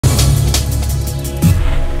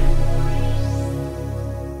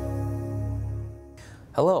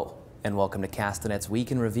Hello, and welcome to Castanet's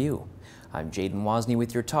Week in Review. I'm Jaden Wozni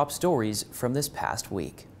with your top stories from this past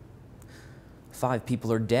week. 5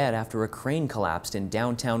 people are dead after a crane collapsed in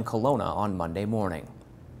downtown Kelowna on Monday morning.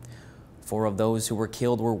 4 of those who were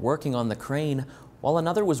killed were working on the crane, while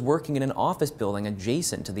another was working in an office building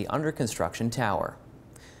adjacent to the under-construction tower.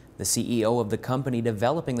 The CEO of the company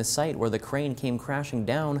developing the site where the crane came crashing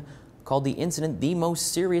down called the incident the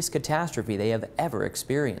most serious catastrophe they have ever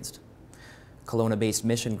experienced. Kelowna-based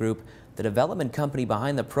Mission Group, the development company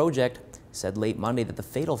behind the project, said late Monday that the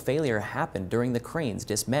fatal failure happened during the crane's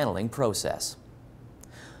dismantling process.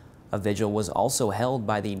 A vigil was also held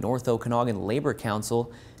by the North Okanagan Labour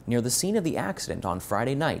Council near the scene of the accident on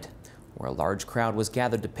Friday night, where a large crowd was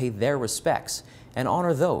gathered to pay their respects and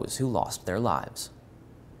honor those who lost their lives.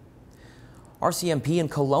 RCMP in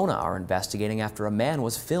Kelowna are investigating after a man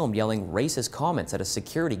was filmed yelling racist comments at a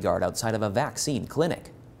security guard outside of a vaccine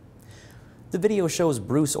clinic. The video shows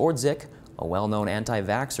Bruce Ordzik, a well-known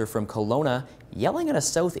anti-vaxxer from Kelowna, yelling at a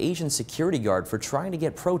South Asian security guard for trying to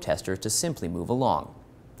get protesters to simply move along.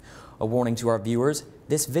 A warning to our viewers,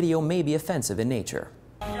 this video may be offensive in nature.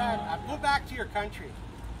 Go back to your country.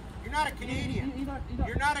 You're not a Canadian.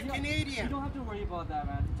 You're not a Canadian. You don't have to worry about that,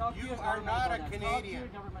 man. You are not a Canadian.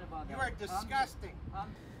 You are disgusting.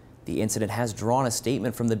 The incident has drawn a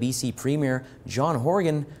statement from the BC Premier, John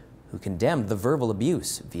Horgan, who condemned the verbal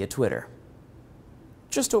abuse via Twitter.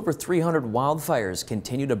 Just over 300 wildfires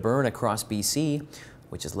continue to burn across BC,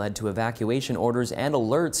 which has led to evacuation orders and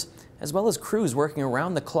alerts, as well as crews working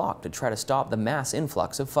around the clock to try to stop the mass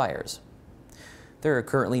influx of fires. There are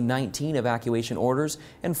currently 19 evacuation orders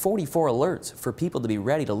and 44 alerts for people to be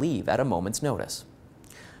ready to leave at a moment's notice.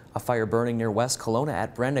 A fire burning near West Kelowna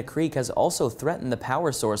at Brenda Creek has also threatened the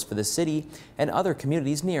power source for the city and other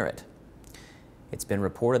communities near it. It's been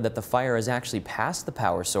reported that the fire has actually passed the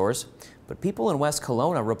power source, but people in West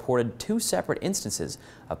Kelowna reported 2 separate instances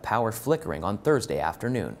of power flickering on Thursday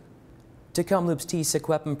afternoon. Kamloops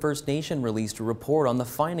Secwepemc First Nation released a report on the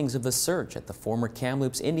findings of the search at the former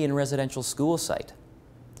Kamloops Indian residential school site.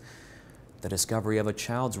 The discovery of a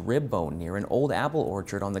child's rib bone near an old apple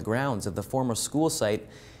orchard on the grounds of the former school site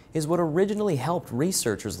is what originally helped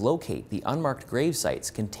researchers locate the unmarked grave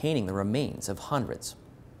sites containing the remains of hundreds.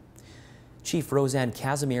 Chief Roseanne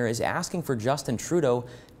Casimir is asking for Justin Trudeau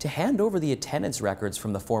to hand over the attendance records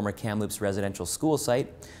from the former Kamloops residential school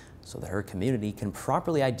site so that her community can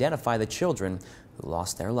properly identify the children who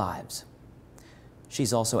lost their lives.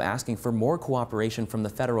 She's also asking for more cooperation from the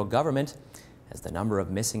federal government as the number of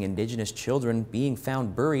missing Indigenous children being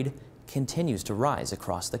found buried continues to rise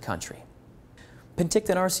across the country.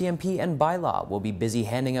 Penticton RCMP and Bylaw will be busy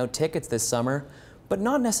handing out tickets this summer, but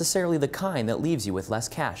not necessarily the kind that leaves you with less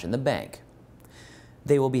cash in the bank.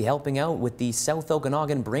 They will be helping out with the South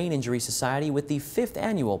Okanagan Brain Injury Society with the 5th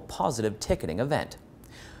annual Positive Ticketing event.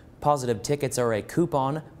 Positive tickets are a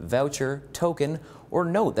coupon, voucher, token, or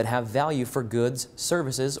note that have value for goods,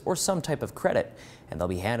 services, or some type of credit, and they'll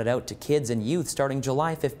be handed out to kids and youth starting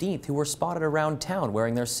July 15th who were spotted around town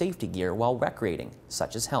wearing their safety gear while recreating,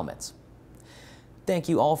 such as helmets. Thank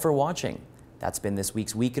you all for watching. That's been this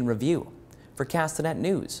week's Week in Review. For Castanet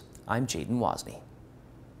News, I'm Jaden Wozni.